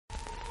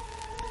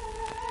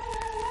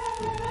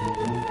You're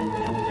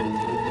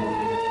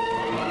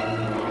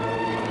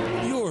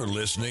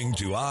listening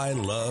to I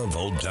Love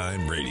Old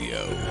Time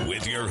Radio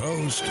with your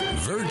host,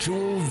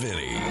 Virtual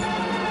Vinny.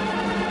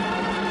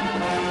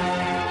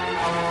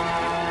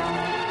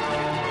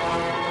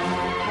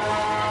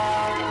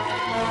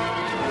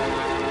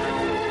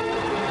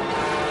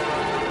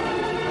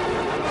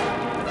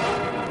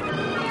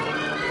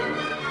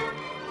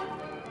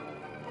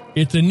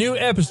 It's a new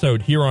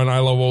episode here on I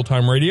Love Old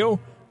Time Radio.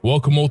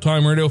 Welcome, Old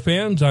Time Radio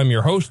fans. I'm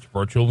your host,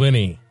 Virtual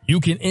Vinny. You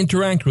can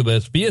interact with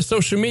us via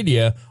social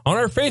media on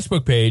our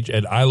Facebook page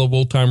at I Love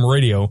Old Time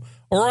Radio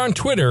or on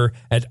Twitter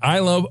at I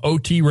Love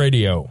OT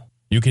Radio.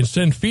 You can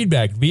send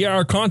feedback via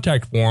our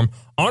contact form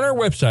on our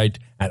website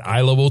at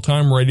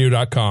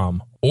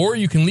iloveoldtimeradio.com, or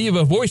you can leave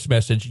a voice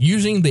message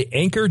using the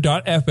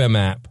Anchor.fm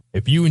app.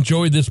 If you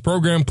enjoyed this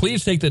program,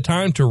 please take the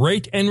time to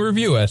rate and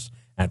review us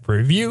at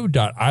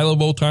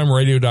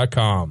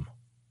review.iloveoldtimeradio.com.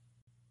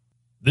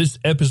 This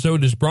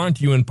episode is brought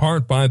to you in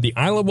part by the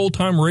I Love Old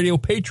Time Radio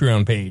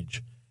Patreon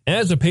page.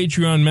 As a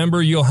Patreon member,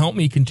 you'll help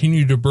me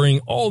continue to bring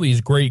all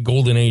these great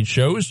Golden Age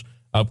shows,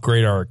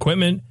 upgrade our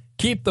equipment,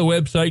 keep the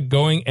website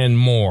going, and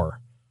more.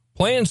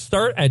 Plans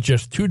start at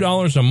just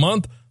 $2 a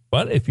month,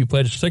 but if you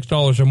pledge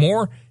 $6 or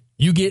more,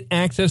 you get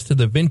access to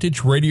the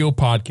Vintage Radio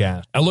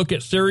Podcast, a look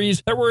at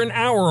series that were an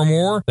hour or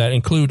more that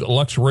include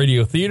Lux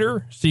Radio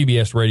Theater,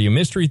 CBS Radio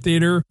Mystery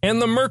Theater,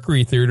 and the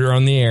Mercury Theater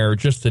on the Air,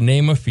 just to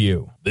name a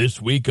few.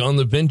 This week on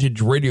the Vintage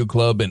Radio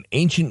Club, an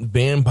ancient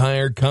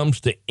vampire comes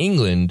to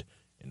England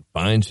and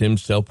finds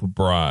himself a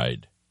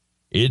bride.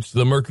 It's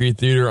the Mercury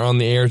Theater on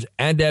the Air's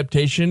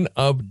adaptation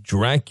of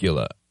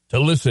Dracula. To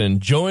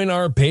listen, join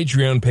our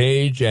Patreon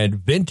page at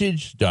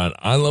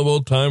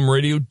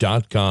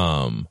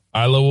vintage.iloveoldtimeradio.com.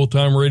 I Love Old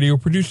Time Radio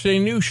produces a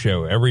new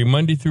show every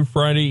Monday through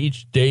Friday,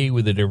 each day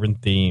with a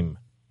different theme.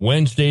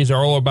 Wednesdays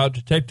are all about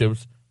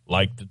detectives,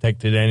 like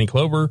Detective Danny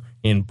Clover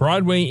in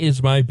Broadway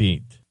Is My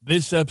Beat.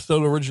 This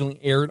episode originally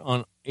aired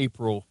on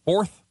April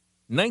 4th,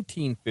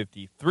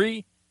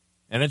 1953,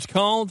 and it's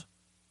called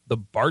The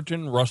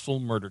Barton Russell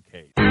Murder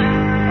Case.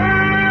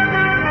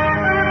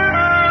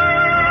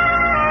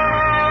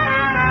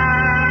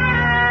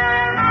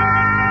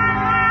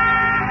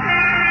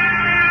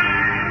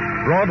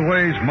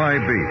 Broadway's My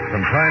Beat,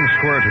 from Times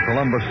Square to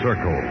Columbus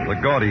Circle, the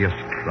gaudiest,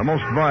 the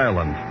most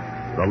violent,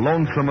 the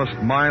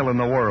lonesomest mile in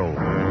the world.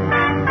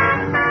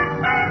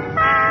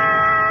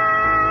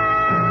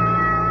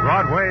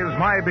 Broadway's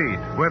My Beat,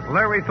 with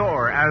Larry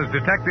Thor as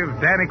Detective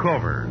Danny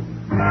Clover.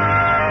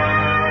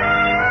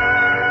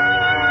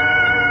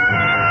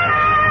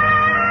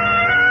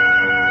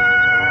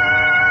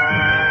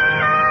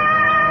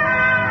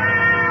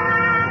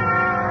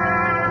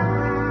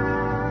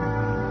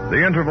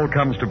 The interval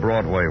comes to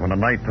Broadway when a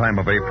nighttime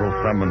of April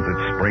summons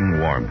its spring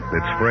warmth,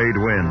 its frayed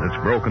wind, its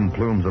broken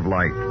plumes of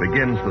light,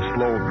 begins the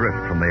slow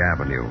drift from the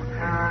avenue.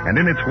 And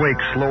in its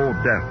wake, slow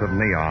death of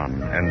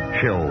neon,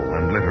 and chill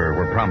and glitter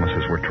where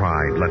promises were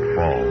tried, let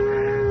fall.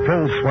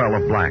 Full swell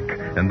of black,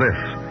 and this,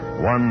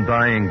 one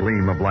dying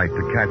gleam of light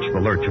to catch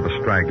the lurch of a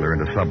straggler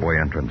into subway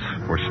entrance,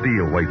 where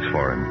steel waits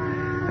for him.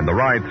 And the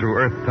ride through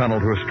Earth Tunnel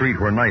to a street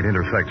where night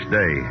intersects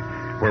day,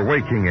 where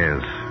waking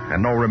is,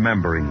 and no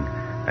remembering,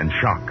 and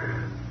shock.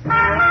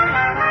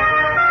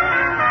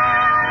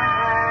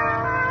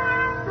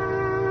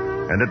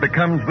 And it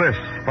becomes this,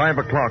 5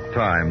 o'clock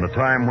time, the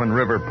time when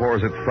river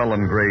pours its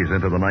sullen grays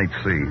into the night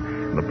sea,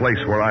 the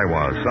place where I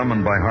was,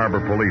 summoned by harbor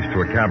police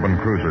to a cabin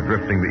cruiser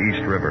drifting the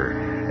East River,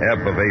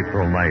 ebb of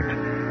April night,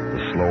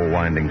 the slow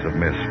windings of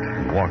mist,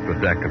 and walk the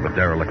deck of a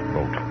derelict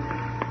boat.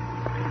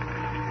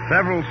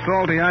 Several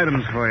salty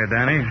items for you,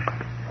 Danny.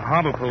 A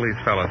harbor police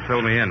fellow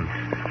filled me in.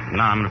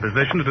 Now I'm in a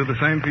position to do the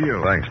same for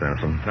you. Thanks,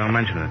 Dennison. Don't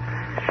mention it.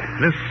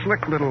 This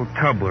slick little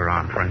tub we're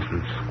on, for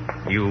instance.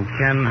 You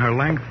ken her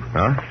length?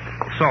 Huh?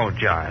 Salt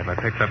jive I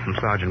picked up from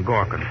Sergeant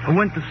Gorkin, who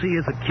went to sea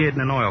as a kid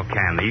in an oil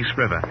can, the East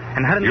River,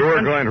 and had an... You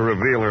were going to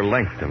reveal her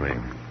length to me.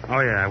 Oh,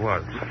 yeah, I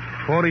was.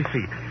 40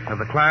 feet. Of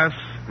the class,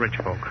 rich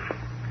folk.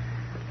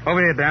 Over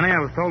here, Danny, I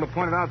was told to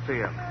point it out to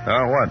you.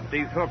 Oh, what?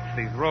 These hooks,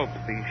 these ropes,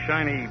 these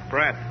shiny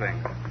brass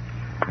things.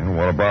 Well,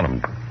 what about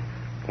them?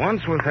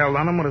 Once was held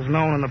on them what is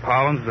known in the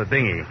parlance as a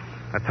dinghy,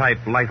 a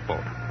type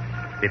lifeboat.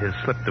 It has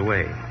slipped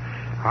away.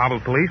 Harbor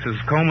police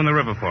is combing the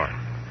river for it.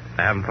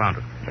 I haven't found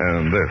it.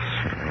 And this,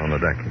 on the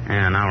deck.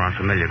 Yeah, now we're on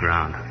familiar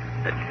ground.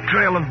 A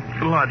trail of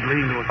blood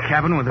leading to a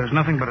cabin where there's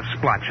nothing but a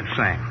splotch of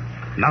sand.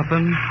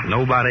 Nothing,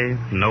 nobody,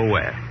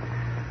 nowhere.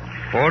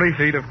 40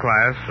 feet of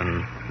class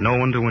and no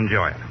one to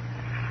enjoy it.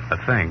 A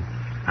thing.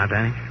 Huh,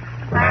 Danny?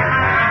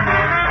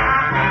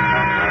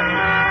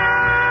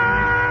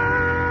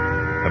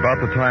 About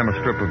the time a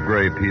strip of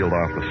gray peeled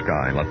off the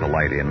sky and let the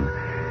light in,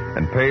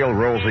 and pale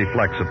rosy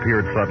flecks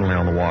appeared suddenly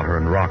on the water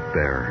and rocked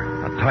there.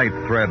 A tight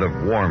thread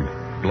of warmth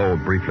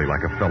glowed briefly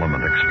like a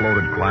filament,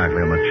 exploded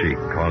quietly on the cheek,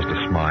 caused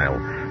a smile,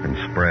 and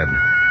spread.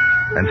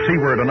 And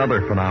seaward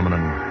another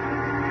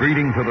phenomenon,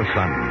 greeting to the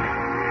sun.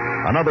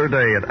 Another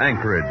day at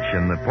Anchorage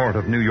in the port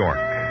of New York.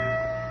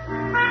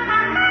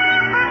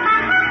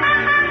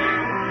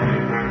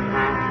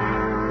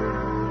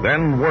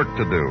 Then work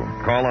to do.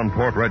 Call on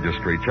Port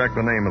Registry. Check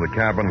the name of the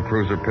cabin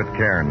cruiser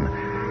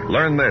Pitcairn.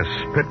 Learn this.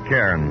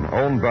 Pitcairn,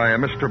 owned by a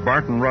Mr.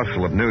 Barton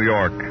Russell of New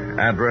York.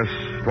 Address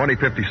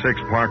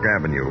 2056 Park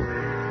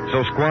Avenue.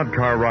 So squad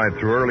car ride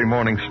through early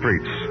morning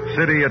streets.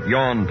 City at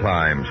yawn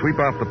time. Sweep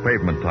off the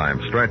pavement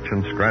time. Stretch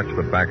and scratch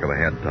the back of the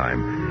head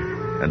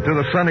time. And to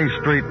the sunny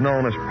street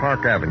known as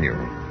Park Avenue.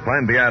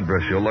 Find the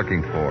address you're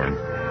looking for.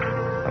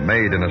 A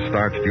maid in a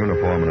starched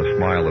uniform and a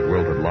smile that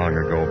wilted long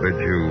ago bid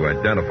you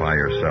identify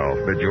yourself,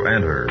 bid you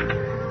enter,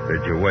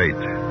 bid you wait.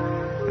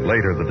 And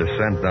later, the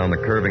descent down the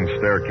curving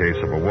staircase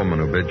of a woman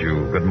who bid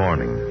you good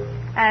morning.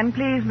 And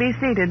please be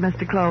seated,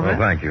 Mr. Clover. Oh,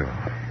 thank you.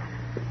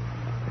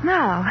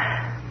 Now,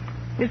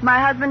 is my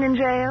husband in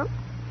jail?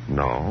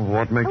 No,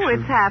 what makes you...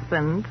 It's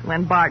happened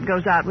when Bart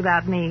goes out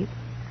without me.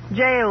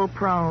 Jail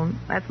prone.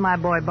 That's my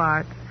boy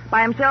Bart.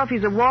 By himself,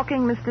 he's a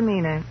walking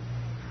misdemeanor.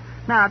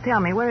 Now,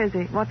 tell me, where is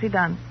he? What's he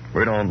done?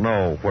 We don't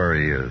know where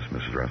he is,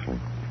 Mrs. Russell.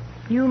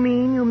 You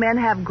mean you men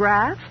have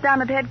graphs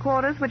down at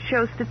headquarters which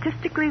show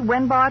statistically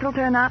when Bart will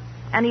turn up?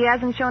 And he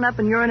hasn't shown up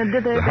and you're in a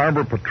dither? The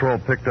harbor patrol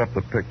picked up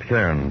the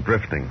Pitcairn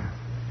drifting.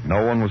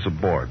 No one was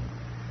aboard.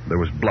 There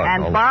was blood.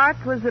 And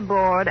Bart was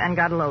aboard and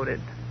got loaded.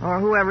 Or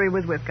whoever he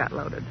was with got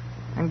loaded.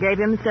 And gave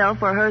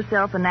himself or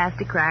herself a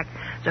nasty crack.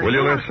 So Will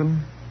you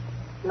listen?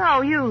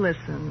 No, you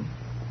listen.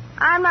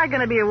 I'm not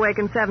going to be awake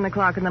at 7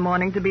 o'clock in the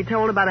morning to be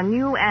told about a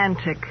new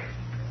antic.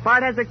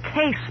 Bart has a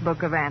case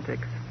book of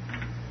antics.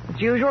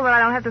 It's usual that I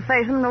don't have to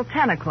face him until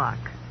 10 o'clock.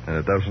 And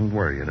it doesn't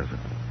worry you, does it?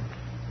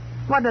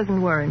 What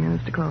doesn't worry me,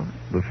 Mr. Clover?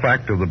 The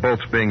fact of the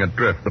boats being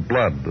adrift, the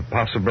blood, the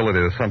possibility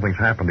that something's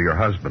happened to your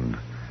husband.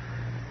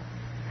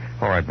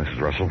 All right,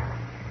 Mrs. Russell.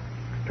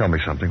 Tell me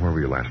something. Where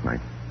were you last night?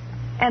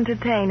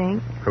 Entertaining.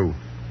 Who?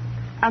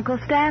 Uncle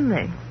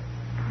Stanley.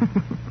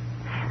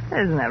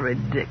 Isn't that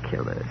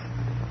ridiculous?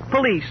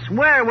 Police,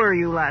 where were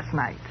you last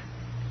night?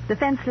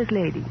 Defenseless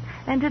lady,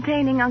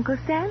 entertaining Uncle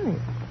Stanley.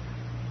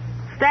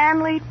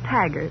 Stanley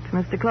Taggart,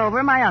 Mr.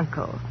 Clover, my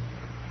uncle.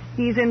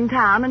 He's in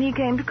town and he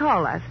came to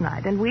call last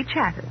night, and we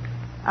chatted.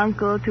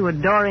 Uncle to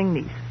adoring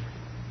niece.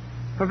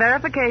 For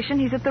verification,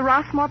 he's at the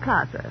Rossmore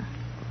Plaza.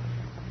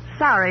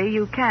 Sorry,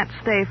 you can't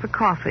stay for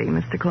coffee,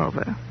 Mr.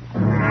 Clover.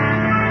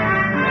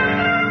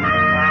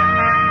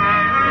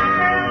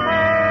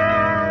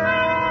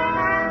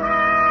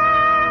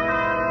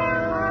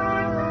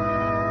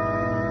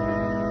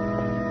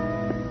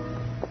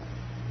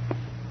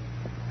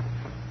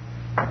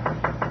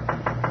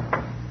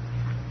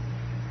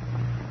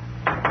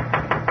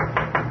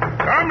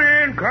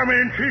 Come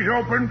in, she's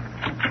open.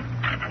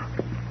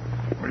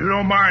 You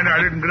don't mind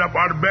I didn't get up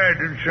out of bed,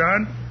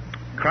 son.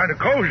 Kind of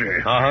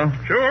cozy.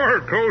 Uh-huh.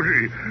 Sure,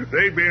 cozy.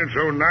 They being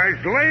so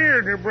nice,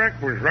 laying your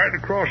breakfast right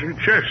across your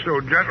chest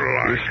so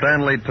gentle-like. You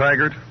Stanley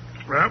Taggart?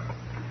 Well,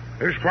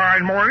 this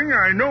fine morning,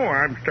 I know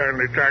I'm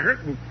Stanley Taggart.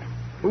 And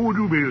who would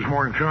you be this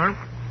morning, son?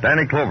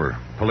 Danny Clover,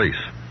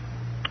 police.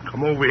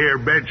 Come over here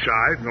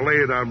bedside and lay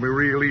it on me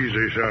real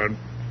easy, son.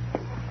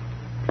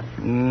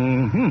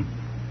 Mm-hmm.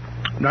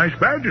 Nice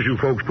badges you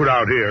folks put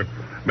out here.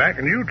 Back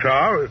in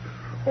Utah.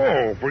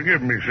 Oh,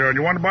 forgive me, son.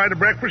 You want to buy the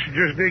breakfast or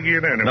just dig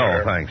in anywhere?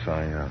 No, thanks.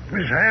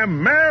 This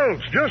ham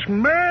melts. Just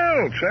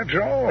melts. That's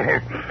all.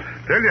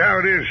 Tell you how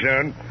it is,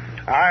 son.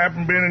 I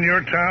haven't been in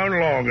your town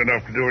long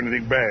enough to do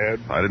anything bad.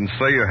 I didn't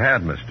say you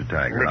had, Mr.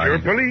 Taggart. But you're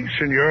police,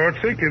 and you're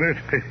thinking it.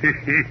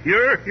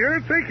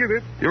 you're thinking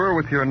it. You were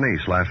with your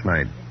niece last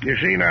night. You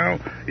see now,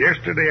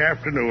 yesterday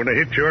afternoon I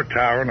hit your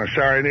tower and I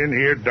signed in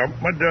here, dump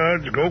my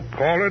duds, go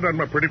call it on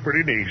my pretty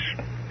niece.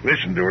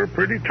 Listen to her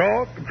pretty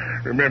talk.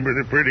 Remember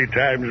the pretty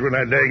times when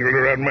I dangled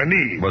her on my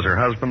knee. Was her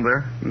husband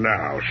there?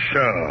 Now,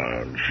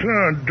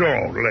 son,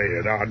 don't lay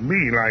it on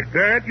me like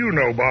that. You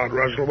know Bart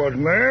Russell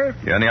wasn't there.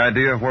 You any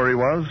idea where he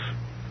was?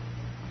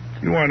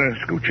 You want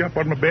to scooch up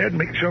on my bed and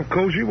make yourself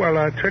cozy while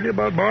I tell you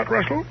about Bart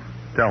Russell?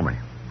 Tell me.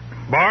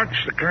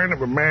 Bart's the kind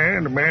of a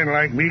man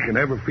like me can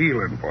have a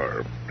feeling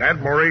for.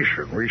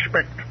 Admiration,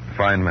 respect.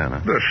 Fine man,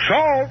 huh? The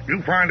salt.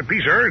 You find a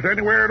piece of earth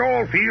anywhere at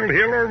all, field,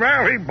 hill, or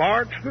valley.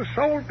 Bart's the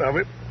salt of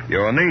it.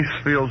 Your niece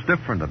feels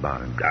different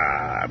about him.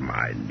 Ah,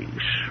 my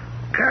niece.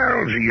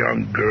 Carol's a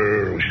young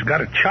girl. She's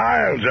got a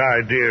child's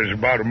ideas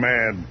about a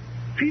man.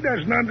 She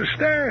doesn't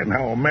understand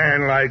how a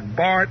man like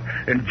Bart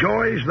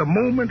enjoys the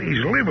moment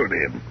he's living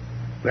in.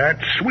 That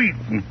sweet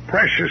and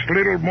precious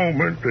little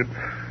moment that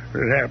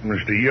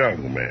happens to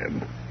young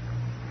men.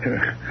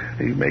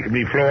 He's making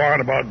me flow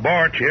on about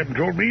Bart. You haven't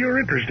told me you're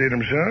interested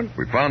in him, son.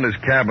 We found his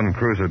cabin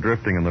cruiser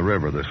drifting in the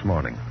river this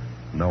morning.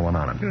 No one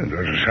on it. It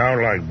doesn't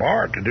sound like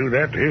Bart to do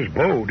that to his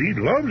boat. He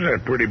loves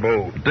that pretty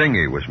boat. The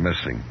dinghy was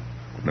missing.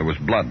 There was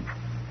blood.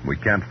 We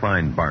can't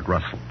find Bart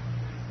Russell.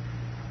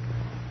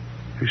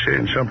 You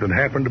saying something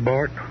happened to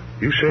Bart?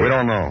 You said... We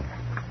don't know.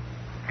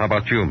 How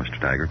about you, Mr.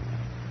 Taggart?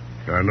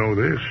 I know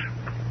this.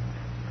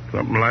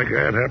 Something like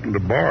that happened to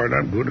Bart,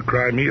 I'm going to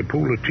cry me a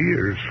pool of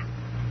tears.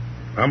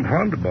 I'm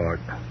fond of Bart.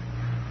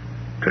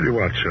 Tell you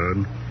what,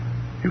 son.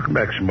 You come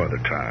back some other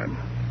time.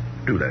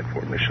 Do that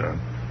for me, son.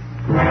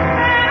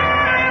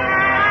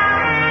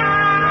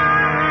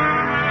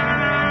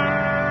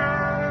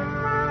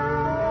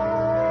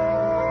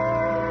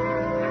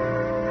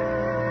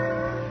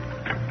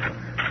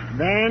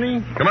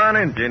 in. Come on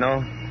in,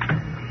 Gino.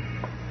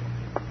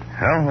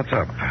 Well, what's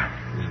up?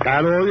 Is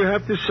that all you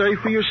have to say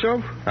for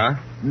yourself? Huh?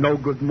 No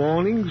good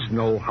mornings,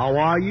 no how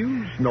are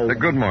yous, no...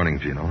 Good morning,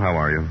 Gino. How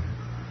are you?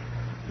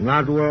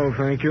 Not well,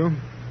 thank you.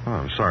 Oh,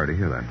 I'm sorry to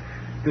hear that.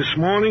 This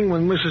morning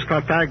when Mrs.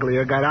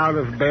 Tartaglia got out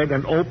of bed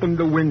and opened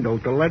the window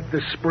to let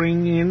the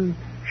spring in,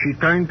 she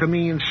turned to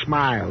me and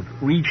smiled,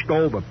 reached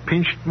over,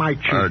 pinched my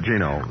cheek.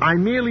 Gino. I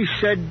merely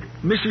said,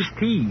 Mrs.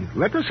 T,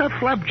 let us have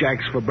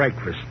flapjacks for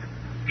breakfast.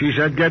 She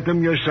said, get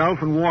them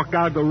yourself, and walked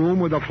out the room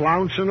with a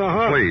flounce and a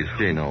hug. Please,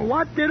 Gino.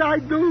 What did I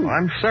do?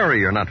 I'm sorry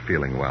you're not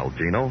feeling well,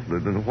 Gino.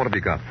 What have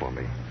you got for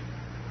me?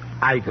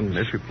 Items.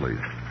 Yes, you please.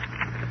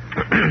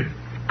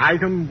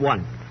 Item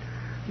 1.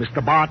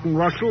 Mr. Barton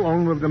Russell,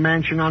 owner of the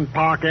mansion on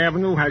Park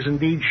Avenue, has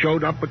indeed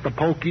showed up at the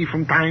pokey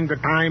from time to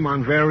time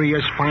on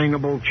various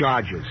finable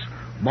charges,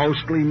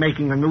 mostly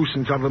making a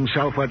nuisance of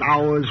himself at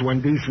hours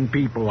when decent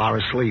people are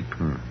asleep.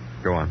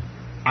 Go on.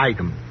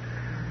 Item.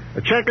 A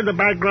check in the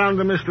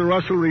background of Mr.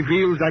 Russell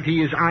reveals that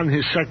he is on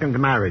his second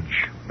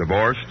marriage.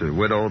 Divorced?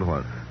 Widowed?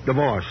 What?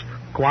 Divorced.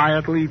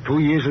 Quietly, 2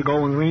 years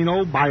ago in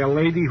Reno, by a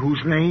lady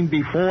whose name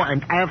before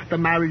and after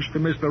marriage to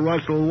Mr.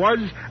 Russell was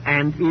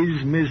and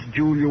is Miss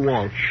Julia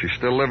Walsh. She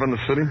still live in the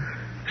city?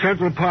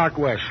 Central Park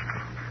West,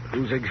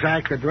 whose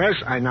exact address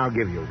I now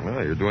give you.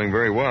 Well, you're doing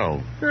very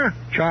well.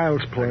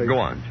 Child's play. Go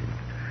on, Gino.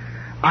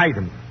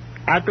 Item.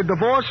 At the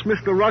divorce,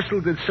 Mr.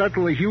 Russell did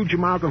settle a huge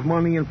amount of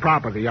money and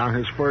property on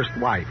his first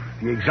wife,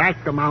 the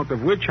exact amount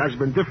of which has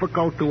been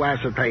difficult to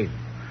ascertain.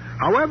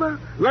 However,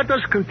 let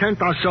us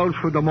content ourselves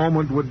for the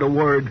moment with the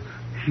word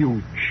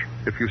huge.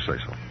 If you say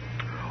so.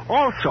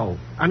 Also,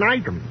 an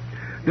item.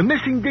 The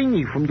missing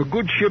dinghy from the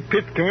good ship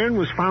Pitcairn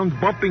was found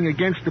bumping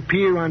against the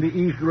pier on the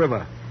East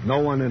River. No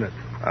one in it.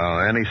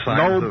 Any signs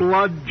No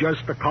blood,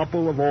 just a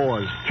couple of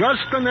oars.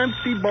 Just an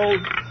empty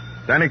boat.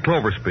 Danny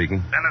Clover speaking.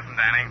 Dennison,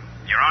 Danny.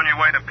 You're on your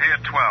way to Pier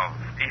 12,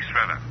 East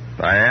River.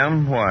 I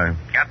am? Why?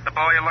 Got the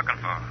boy you're looking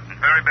for. In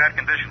very bad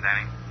condition,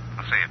 Danny.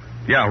 I'll see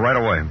you. Yeah, right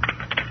away.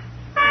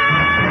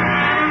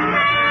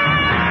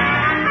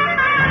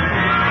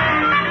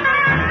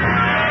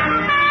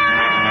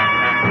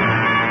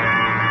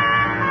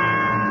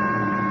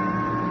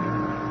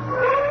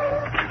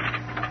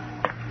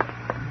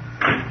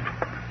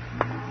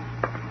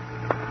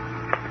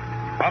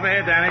 Over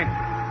here, Danny.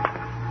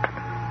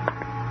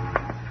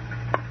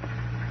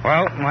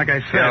 Well, like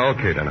I said... Yeah,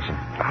 okay, Dennison.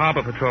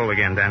 Harbor Patrol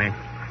again, Danny.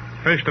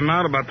 Fished him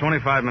out about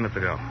 25 minutes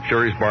ago.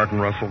 Sure he's Barton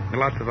Russell?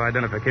 Lots of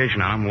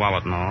identification on him,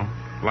 wallet and all.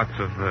 Lots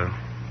of,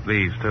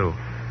 these, too.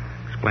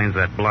 Explains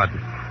that blood.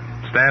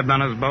 Stabbed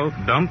on his boat,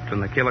 dumped,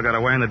 and the killer got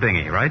away in the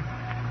dinghy, right?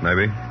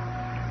 Maybe.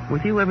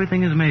 With you,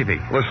 everything is maybe.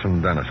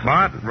 Listen, Dennison.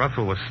 Bart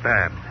Russell was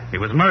stabbed. He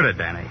was murdered,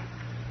 Danny.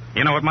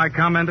 You know what my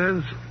comment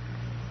is?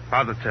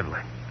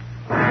 Positively.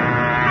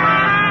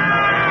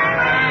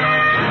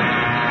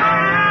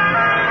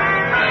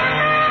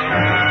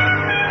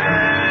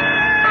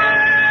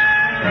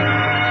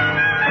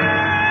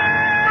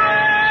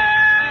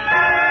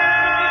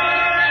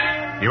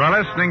 You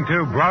are listening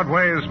to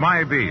Broadway's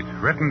My Beat,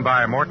 written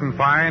by Morton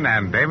Fine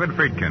and David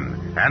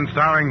Friedkin, and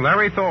starring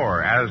Larry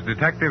Thor as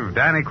Detective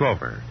Danny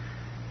Clover.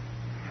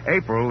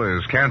 April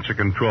is Cancer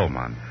Control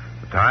Month,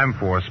 a time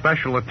for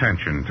special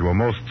attention to a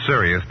most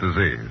serious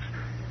disease.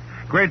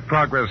 Great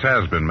progress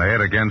has been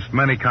made against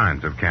many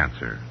kinds of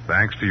cancer,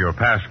 thanks to your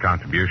past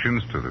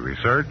contributions to the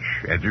research,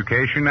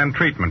 education, and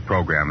treatment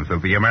programs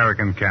of the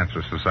American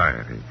Cancer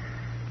Society.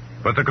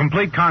 But the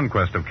complete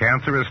conquest of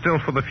cancer is still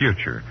for the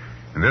future,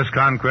 and this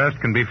conquest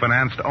can be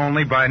financed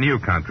only by new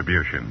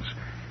contributions.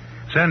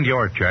 Send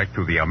your check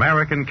to the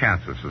American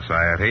Cancer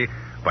Society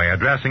by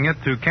addressing it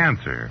to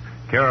Cancer,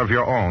 care of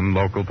your own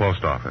local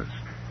post office.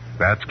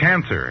 That's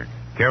Cancer,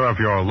 care of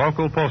your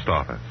local post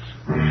office.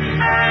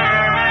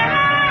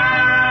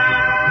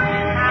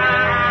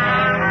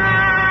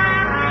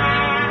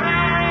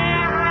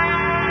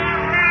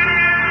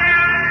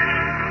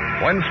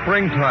 When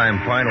springtime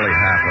finally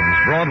happens,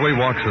 Broadway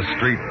walks a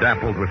street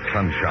dappled with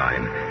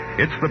sunshine.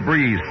 It's the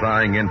breeze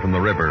sighing in from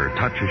the river,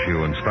 touches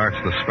you, and starts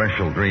the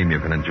special dream you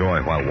can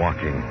enjoy while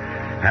walking,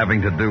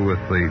 having to do with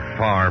the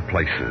far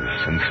places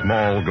and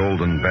small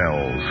golden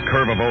bells,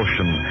 curve of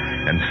ocean,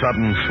 and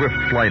sudden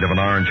swift flight of an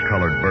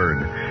orange-colored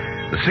bird.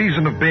 The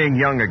season of being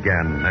young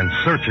again and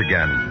search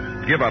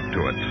again. Give up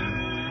to it.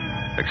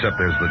 Except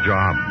there's the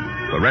job,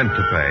 the rent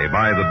to pay,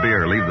 buy the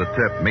beer, leave the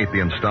tip, meet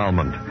the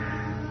installment.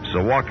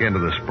 So walk into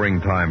the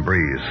springtime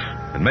breeze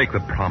and make the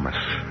promise.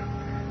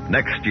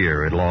 Next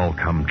year, it'll all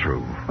come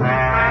true.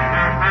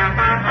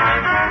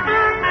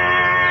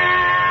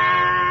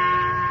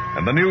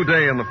 And the new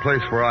day in the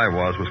place where I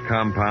was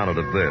compounded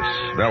of this: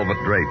 velvet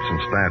drapes and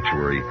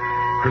statuary,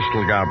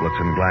 crystal goblets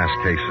in glass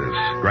cases,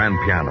 grand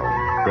piano,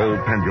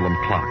 gold pendulum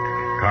clock,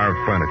 carved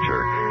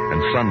furniture,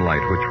 and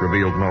sunlight which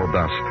revealed no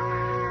dust.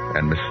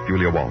 And Miss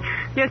Julia Walsh.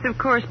 Yes, of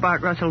course,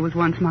 Bart Russell was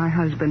once my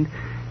husband.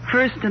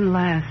 First and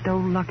last. Oh,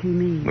 lucky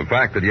me. The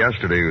fact that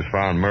yesterday he was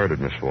found murdered,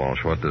 Miss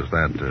Walsh, what does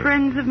that do?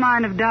 Friends of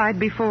mine have died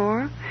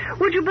before.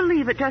 Would you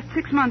believe it? Just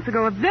 6 months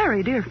ago, a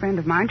very dear friend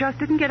of mine just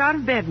didn't get out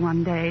of bed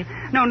one day,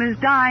 known as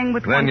dying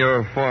with Then one...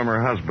 your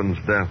former husband's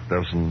death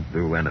doesn't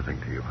do anything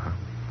to you, huh?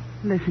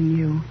 Listen,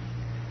 you.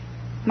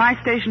 My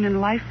station in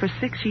life for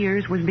 6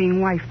 years was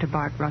being wife to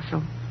Bart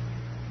Russell.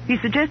 He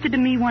suggested to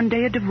me one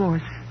day a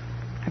divorce.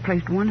 I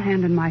placed one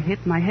hand on my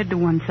hip, my head to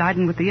one side,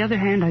 and with the other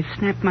hand I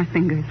snapped my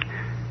fingers.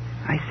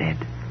 I said,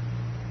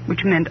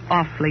 which meant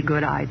awfully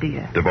good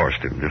idea.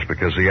 Divorced him just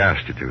because he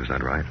asked you to, is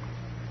that right?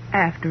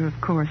 After, of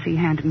course, he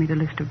handed me the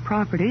list of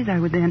properties I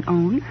would then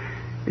own,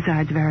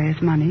 besides various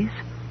monies,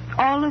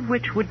 all of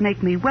which would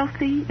make me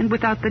wealthy and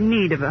without the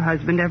need of a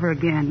husband ever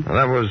again. Well,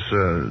 that was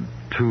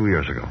 2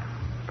 years ago.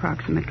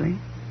 Approximately.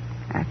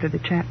 After the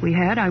chat we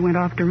had, I went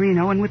off to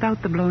Reno and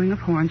without the blowing of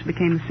horns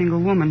became a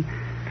single woman.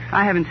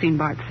 I haven't seen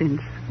Bart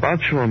since.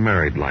 About your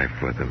married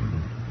life with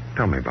him.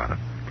 Tell me about it.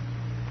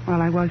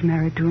 While I was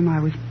married to him, I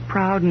was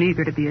proud and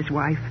eager to be his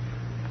wife.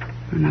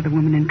 Another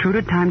woman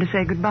intruded. Time to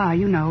say goodbye,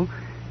 you know.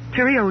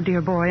 Cheerio,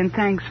 dear boy, and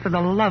thanks for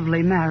the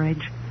lovely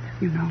marriage,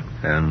 you know.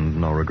 And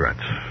no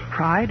regrets.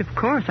 Pride, of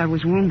course, I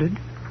was wounded.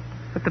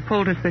 But the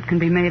poultice that can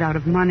be made out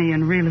of money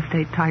and real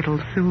estate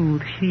titles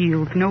soothes,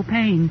 heals, no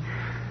pain.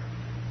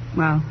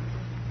 Well,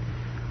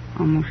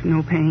 almost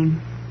no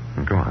pain.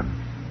 Go on.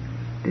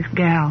 This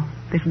gal,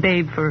 this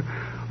babe for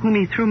whom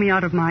he threw me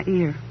out of my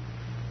ear.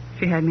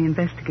 She had me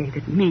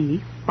investigated.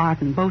 Me,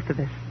 Bart, and both of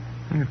us.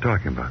 What are you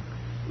talking about?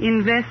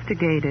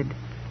 Investigated.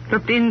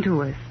 Looked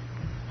into us.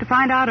 To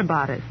find out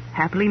about us.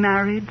 Happily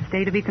married,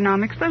 state of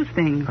economics, those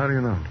things. How do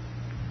you know?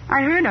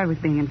 I heard I was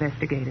being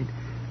investigated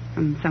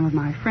from some of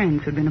my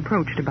friends who'd been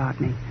approached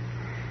about me.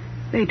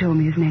 They told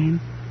me his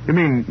name. You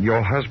mean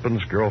your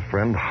husband's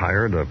girlfriend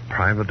hired a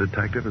private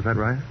detective, is that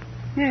right?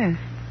 Yes.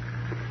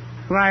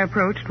 Who I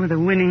approached with a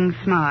winning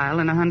smile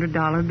and a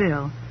 $100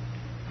 bill.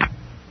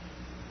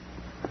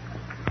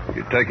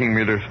 You taking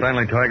me to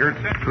Stanley Taggart?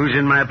 Who's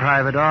in my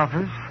private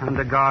office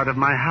under guard of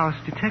my house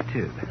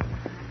detective.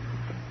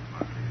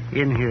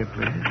 In here,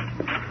 please.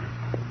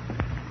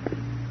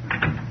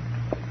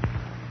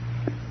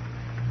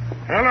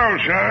 Hello,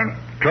 son.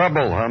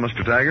 Trouble, huh,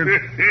 Mr. Taggart?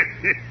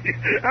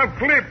 I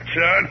flipped,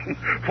 son.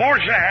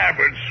 Force of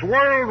habit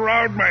swirled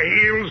round my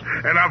heels,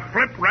 and I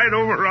flipped right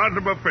over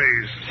onto my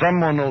face.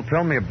 Someone will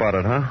tell me about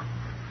it, huh?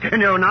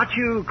 No, not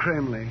you,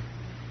 Crimley.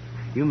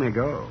 You may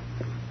go.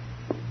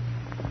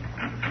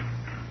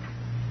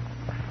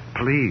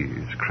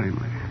 Please,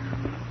 Crimley.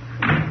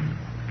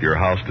 Your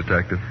house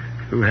detective?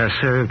 Who has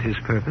served his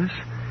purpose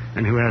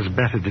and who has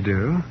better to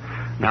do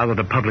now that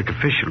a public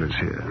official is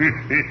here.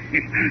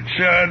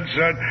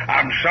 Son,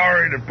 I'm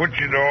sorry to put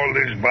you to all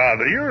this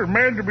bother. You're a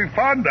man to be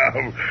fond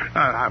of.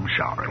 I'm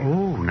sorry.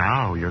 Oh,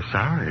 now you're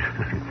sorry.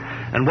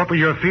 And what were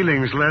your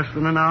feelings less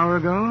than an hour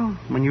ago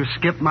when you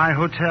skipped my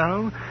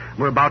hotel?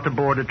 Were about to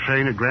board a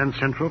train at Grand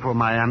Central for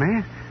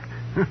Miami?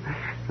 If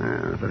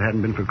it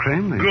hadn't been for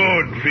Crimley.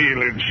 Good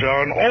feelings,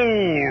 son.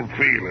 Old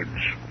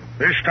feelings.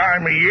 This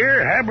time of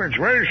year, habit's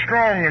very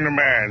strong in a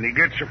man. He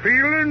gets a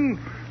feeling,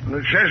 and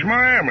it says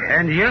Miami.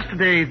 And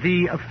yesterday,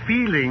 the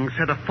feelings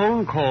had a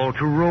phone call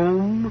to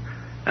Rome,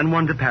 and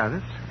one to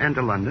Paris, and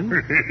to London.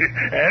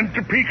 And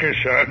to Pica,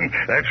 son.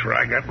 That's where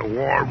I got the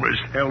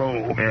warmest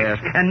hello. Yes,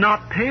 and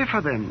not pay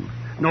for them,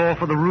 nor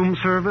for the room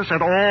service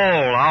at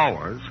all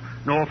hours,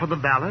 nor for the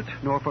valet,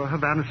 nor for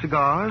Havana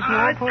cigars, nor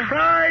I for...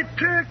 tried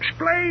to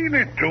explain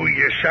it to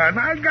you, son.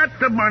 I got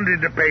the money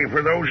to pay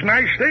for those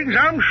nice things.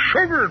 I'm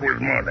sugared with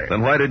money.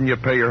 Then why didn't you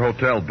pay your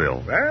hotel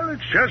bill? Well,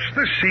 it's just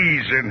the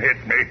season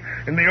hit me,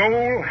 and the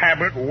old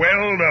habit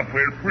welled up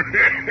in...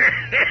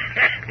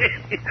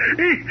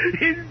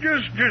 he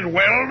just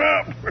welled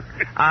up.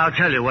 I'll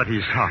tell you what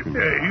he's talking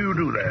about. Yeah, you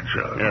do that,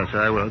 son. Yes,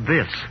 I will.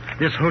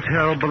 This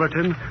hotel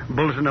bulletin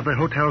of the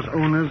hotel's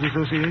owners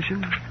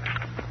association.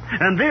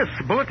 And this,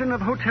 Bulletin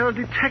of Hotel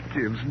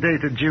Detectives,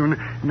 dated June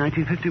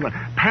 1951.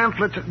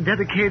 Pamphlets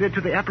dedicated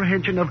to the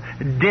apprehension of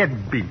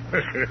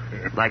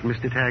deadbeats. Like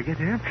Mr.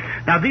 Taggart, eh?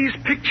 Now, these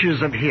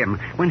pictures of him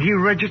when he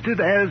registered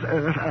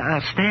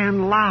as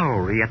Stan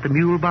Lowry at the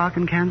Mule Bark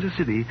in Kansas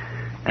City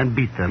and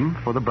beat them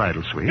for the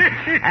bridal suite.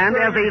 And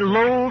as a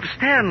Lowell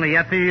Stanley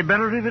at the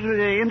Belle Rive,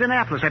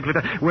 Indianapolis, I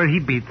believe, where he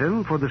beat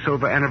them for the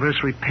silver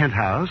anniversary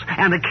penthouse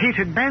and a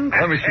catered banquet.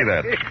 Let me see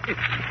that.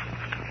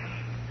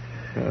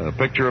 A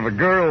picture of a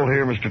girl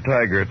here, Mr.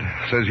 Taggart.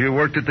 Says you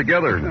worked it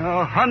together.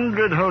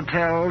 100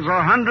 hotels,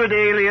 100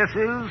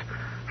 aliases.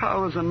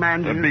 How is a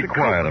man to Be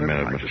quiet a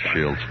minute, Mr.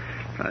 Shields.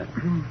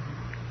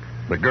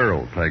 The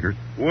girl, Taggart.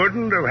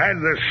 Wouldn't have had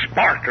the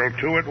sparkle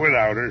to it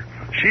without her.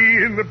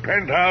 She in the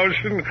penthouse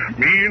and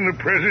me in the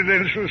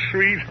presidential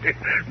suite.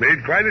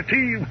 Made quite a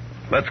team.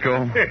 Let's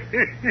go.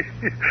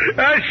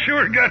 I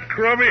sure got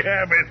crummy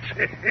habits.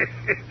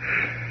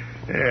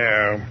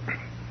 Yeah.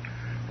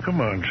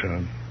 Come on,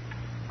 son.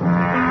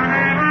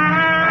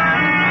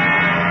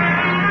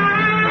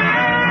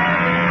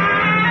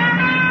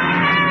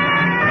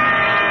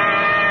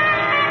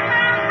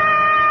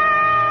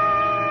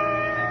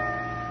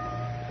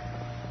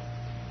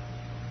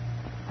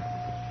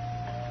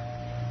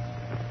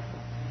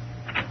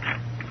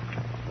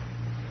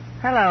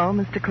 Hello,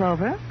 Mr.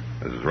 Clover.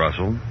 Mrs.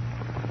 Russell?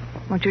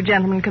 Won't you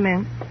gentlemen come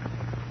in?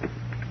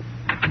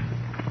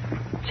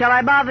 Shall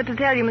I bother to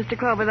tell you, Mr.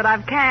 Clover, that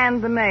I've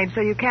canned the maid,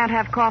 so you can't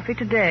have coffee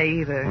today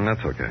either?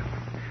 That's okay.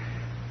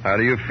 How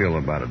do you feel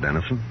about it,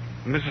 Dennison?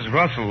 Mrs.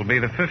 Russell will be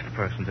the fifth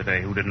person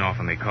today who didn't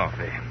offer me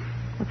coffee.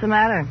 What's the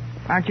matter?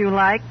 Aren't you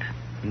liked?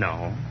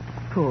 No.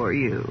 Poor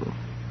you.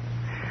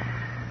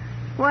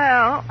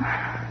 Well,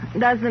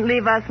 doesn't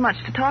leave us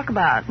much to talk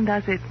about,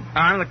 does it?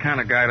 I'm the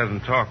kind of guy who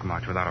doesn't talk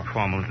much without a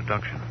formal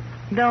introduction.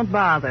 Don't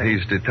bother.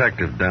 He's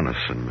Detective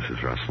Dennison,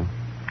 Mrs. Russell.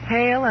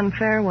 Hail and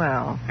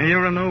farewell. And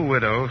you're a no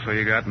widow, so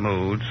you got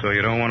moods, so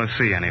you don't want to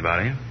see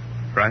anybody.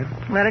 Right?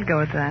 Let it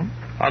go at that.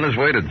 On his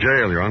way to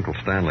jail, your Uncle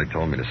Stanley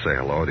told me to say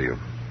hello to you.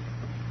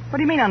 What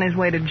do you mean on his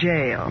way to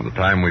jail? From the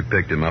time we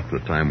picked him up to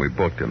the time we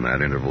booked him,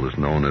 that interval is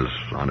known as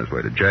on his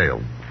way to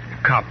jail.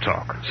 Cop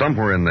talk.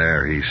 Somewhere in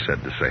there, he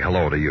said to say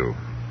hello to you.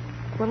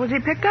 What was he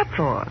picked up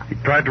for? He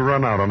tried to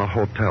run out on a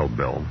hotel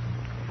bill.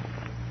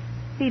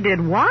 He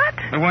did what?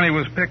 When he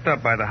was picked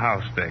up by the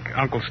house, Dick,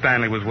 Uncle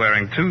Stanley was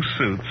wearing 2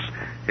 suits,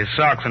 his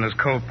socks in his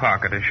coat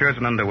pocket, his shirts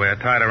and underwear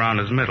tied around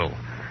his middle.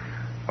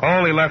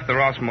 All he left the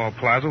Rossmore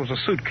Plaza was a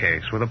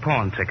suitcase with a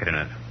pawn ticket in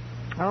it.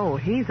 Oh,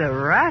 he's a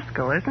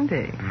rascal, isn't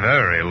he?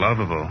 Very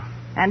lovable.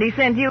 And he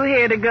sent you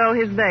here to go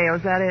his bail,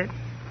 is that it?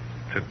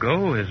 To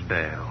go his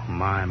bail?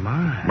 My.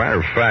 Matter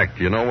of fact,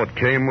 you know what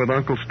came with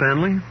Uncle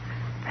Stanley?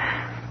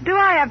 Do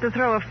I have to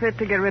throw a fit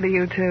to get rid of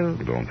you two?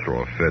 Don't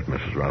throw a fit,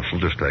 Mrs. Russell.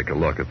 Just take a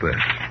look at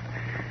this.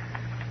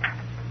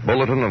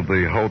 Bulletin of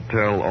the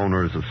Hotel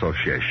Owners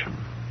Association.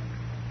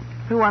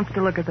 Who wants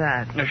to look at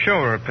that? Now, show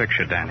her a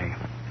picture, Danny.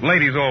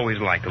 Ladies always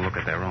like to look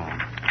at their own.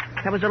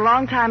 That was a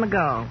long time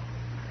ago.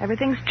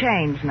 Everything's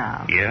changed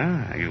now.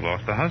 Yeah, you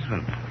lost a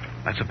husband.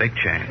 That's a big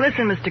change.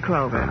 Listen, Mr.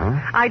 Clover.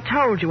 I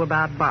told you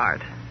about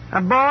Bart.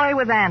 A boy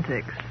with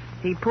antics.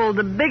 He pulled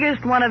the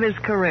biggest one of his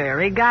career.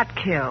 He got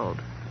killed.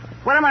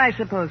 What am I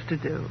supposed to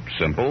do?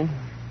 Simple.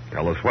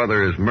 Tell us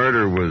whether his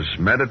murder was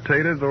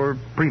meditated or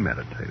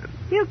premeditated.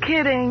 You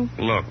kidding?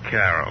 Look,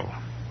 Carol,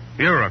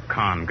 you're a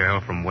con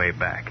girl from way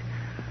back.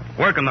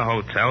 Working the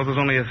hotels is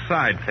only a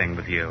side thing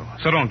with you,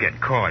 so don't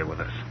get coy with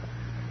us.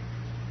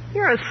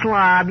 You're a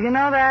slob, you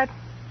know that?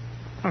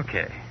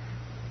 Okay.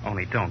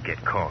 Only don't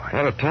get coy. I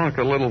had a talk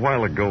a little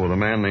while ago with a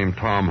man named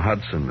Tom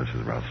Hudson,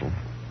 Mrs. Russell.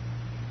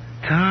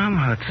 Tom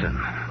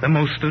Hudson, the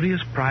most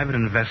studious private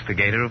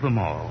investigator of them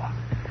all.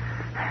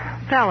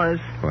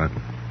 Fellas. What?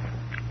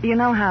 You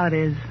know how it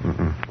is.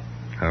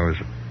 How is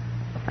it?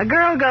 A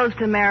girl goes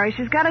to marry.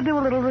 She's got to do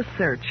a little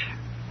research.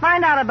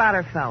 Find out about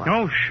her fella.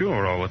 Oh,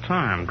 sure, all the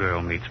time.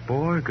 Girl meets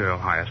boy, girl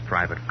hires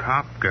private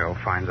cop, girl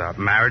finds out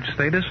marriage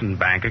status and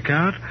bank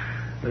account,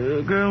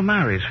 girl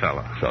marries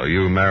fella. So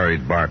you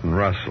married Barton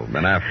Russell,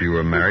 and after you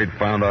were married,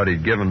 found out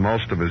he'd given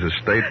most of his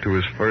estate to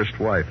his first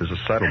wife as a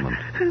settlement.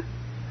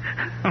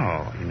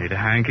 Oh, you need a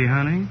hanky,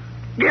 honey?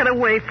 Get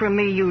away from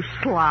me, you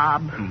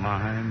slob.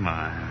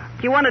 My.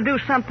 You want to do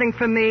something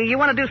for me? You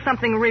want to do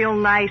something real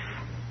nice?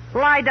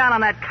 Lie down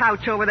on that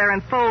couch over there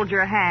and fold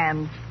your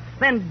hands.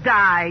 Then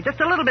die. Just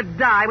a little bit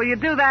die. Will you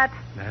do that?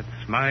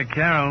 That's my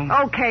Carol.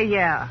 Okay,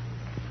 yeah.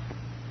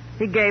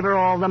 He gave her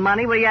all the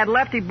money. What he had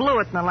left, he blew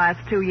it in the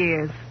last 2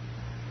 years.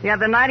 The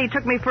other night, he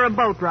took me for a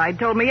boat ride.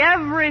 Told me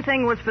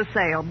everything was for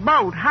sale.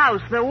 Boat,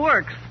 house, the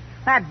works.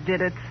 That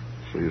did it.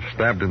 So you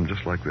stabbed him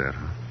just like that,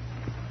 huh?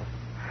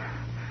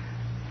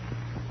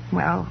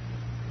 Well,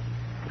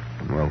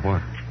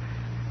 what?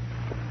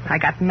 I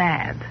got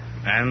mad.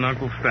 And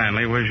Uncle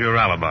Stanley was your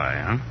alibi,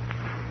 huh?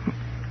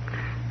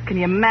 Can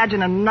you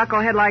imagine a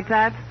knucklehead like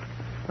that?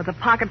 With a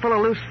pocket full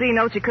of loose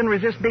C-notes, you couldn't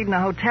resist beating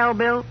a hotel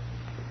bill?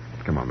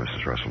 Come on,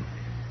 Mrs. Russell.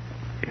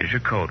 Here's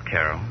your coat,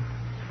 Carol.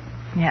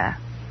 Yeah.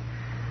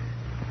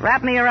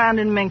 Wrap me around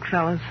in mink,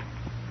 fellas.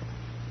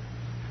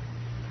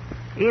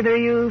 Either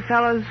of you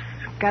fellas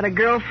got a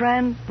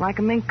girlfriend like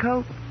a mink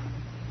coat?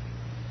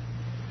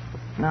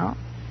 No?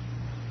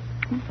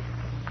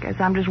 Guess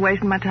I'm just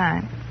wasting my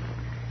time.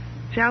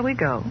 Shall we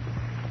go?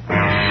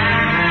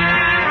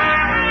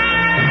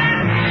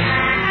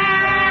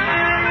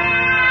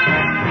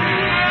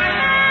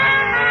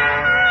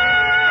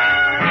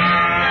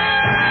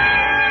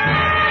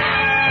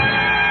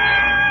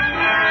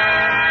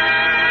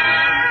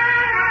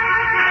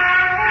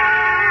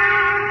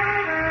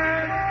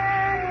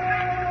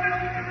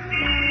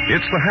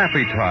 It's the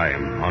happy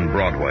time on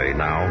Broadway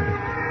now.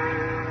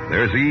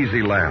 There's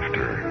easy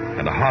laughter,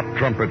 and a hot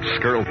trumpet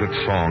skirls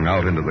its song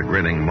out into the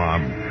grinning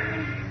mob,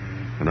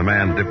 and a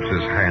man dips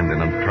his hand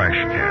in a trash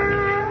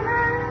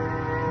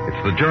can.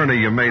 It's the journey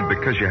you made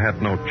because you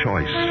had no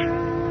choice,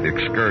 the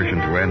excursion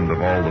to end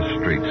of all the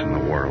streets in the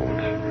world.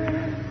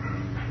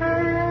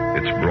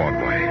 It's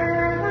Broadway,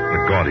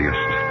 the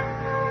gaudiest,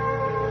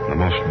 the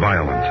most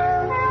violent,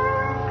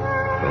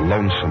 the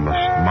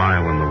lonesomest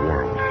mile in the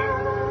world.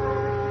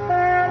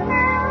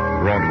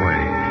 Broadway,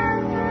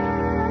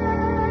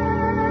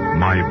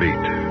 my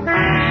beat.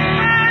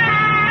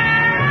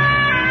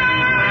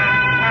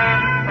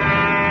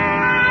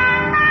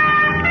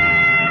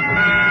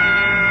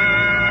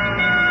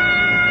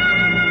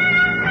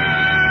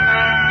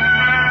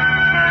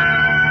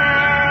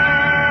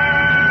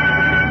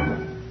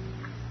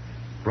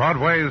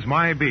 Broadway's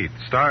My Beat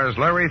stars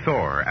Larry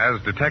Thor as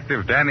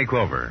Detective Danny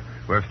Clover,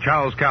 with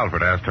Charles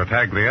Calvert as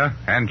Tartaglia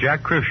and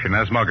Jack Christian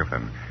as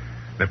Muggavan.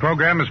 The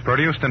program is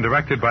produced and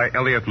directed by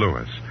Elliott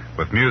Lewis,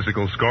 with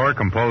musical score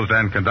composed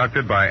and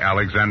conducted by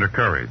Alexander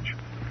Courage.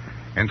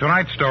 In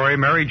tonight's story,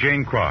 Mary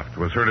Jane Croft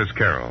was heard as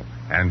Carol,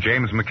 and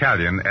James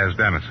McCallion as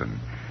Dennison.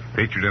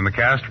 Featured in the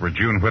cast were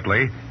June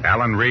Whitley,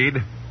 Alan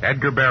Reed,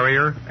 Edgar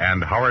Barrier,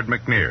 and Howard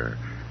McNear.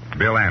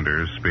 Bill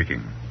Anders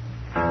speaking.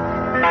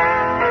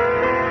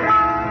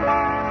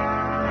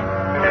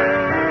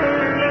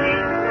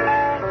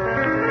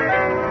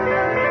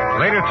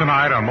 Later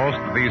tonight on most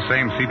of these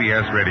same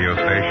CBS radio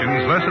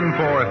stations, listen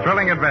for a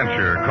thrilling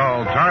adventure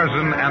called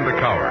Tarzan and the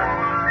Coward.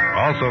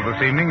 Also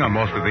this evening on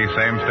most of these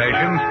same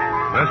stations,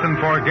 listen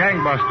for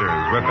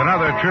Gangbusters with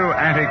another true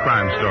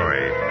anti-crime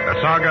story, a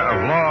saga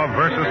of law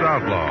versus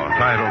outlaw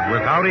titled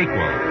Without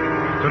Equal.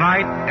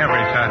 Tonight,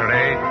 every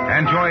Saturday,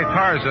 enjoy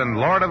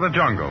Tarzan, Lord of the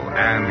Jungle,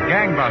 and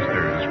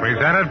Gangbusters,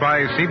 presented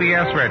by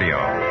CBS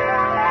Radio.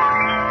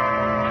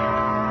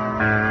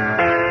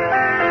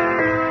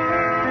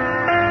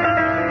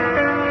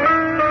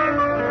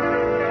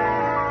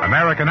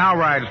 America now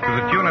rides to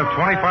the tune of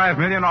 25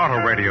 million auto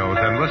radios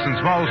and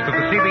listens most to the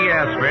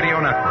CBS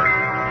radio network.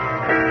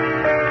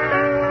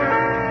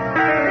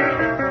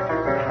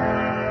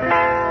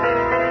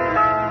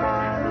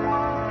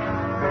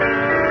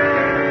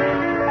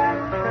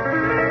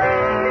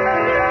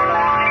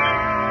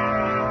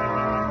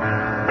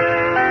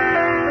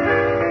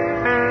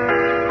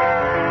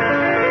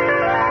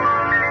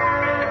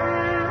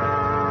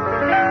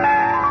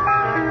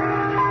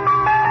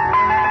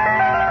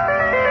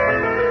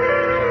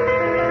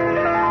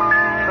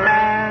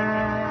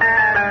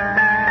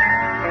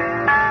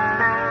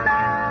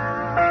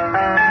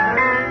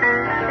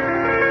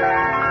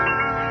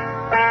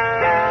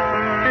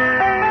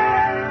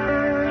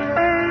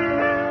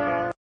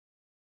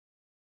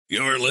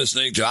 You're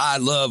listening to I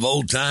Love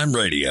Old Time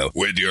Radio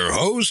with your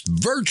host,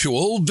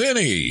 Virtual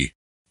Vinny.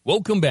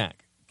 Welcome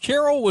back.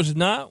 Carol was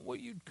not what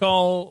you'd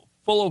call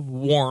full of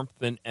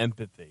warmth and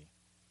empathy.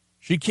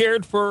 She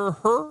cared for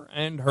her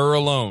and her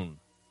alone.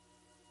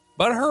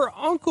 But her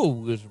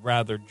uncle was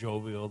rather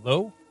jovial,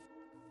 though.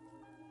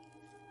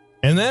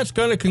 And that's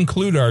going to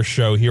conclude our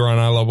show here on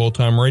I Love Old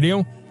Time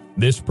Radio.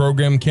 This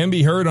program can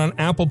be heard on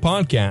Apple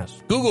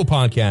Podcasts, Google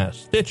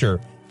Podcasts, Stitcher,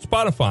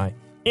 Spotify,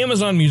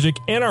 Amazon Music,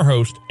 and our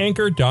host,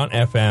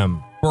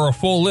 Anchor.fm. For a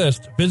full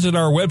list, visit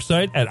our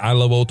website at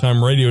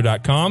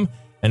iloveoldtimeradio.com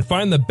and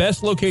find the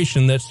best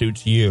location that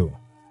suits you.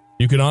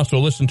 You can also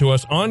listen to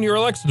us on your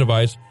Alexa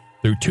device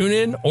through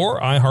TuneIn or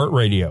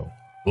iHeartRadio.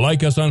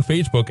 Like us on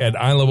Facebook at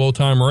I Love Old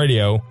Time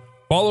Radio.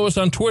 Follow us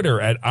on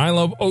Twitter at I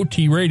Love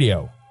OT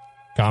Radio.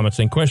 Comments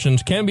and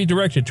questions can be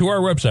directed to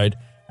our website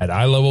at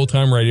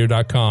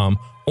iloveoldtimeradio.com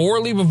or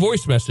leave a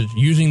voice message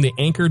using the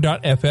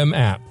Anchor.fm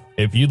app.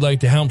 If you'd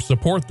like to help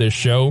support this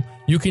show,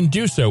 you can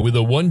do so with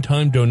a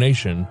one-time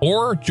donation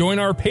or join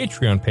our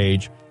Patreon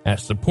page at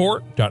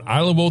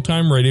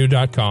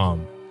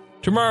support.iloveoldtimeradio.com.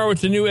 Tomorrow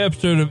it's a new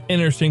episode of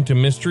Inner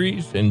Sanctum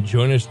Mysteries, and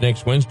join us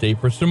next Wednesday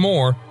for some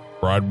more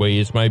Broadway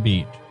is My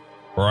Beat.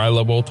 For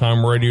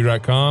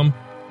iloveoldtimeradio.com,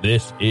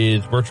 this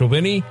is Virtual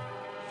Vinny,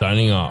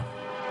 signing off.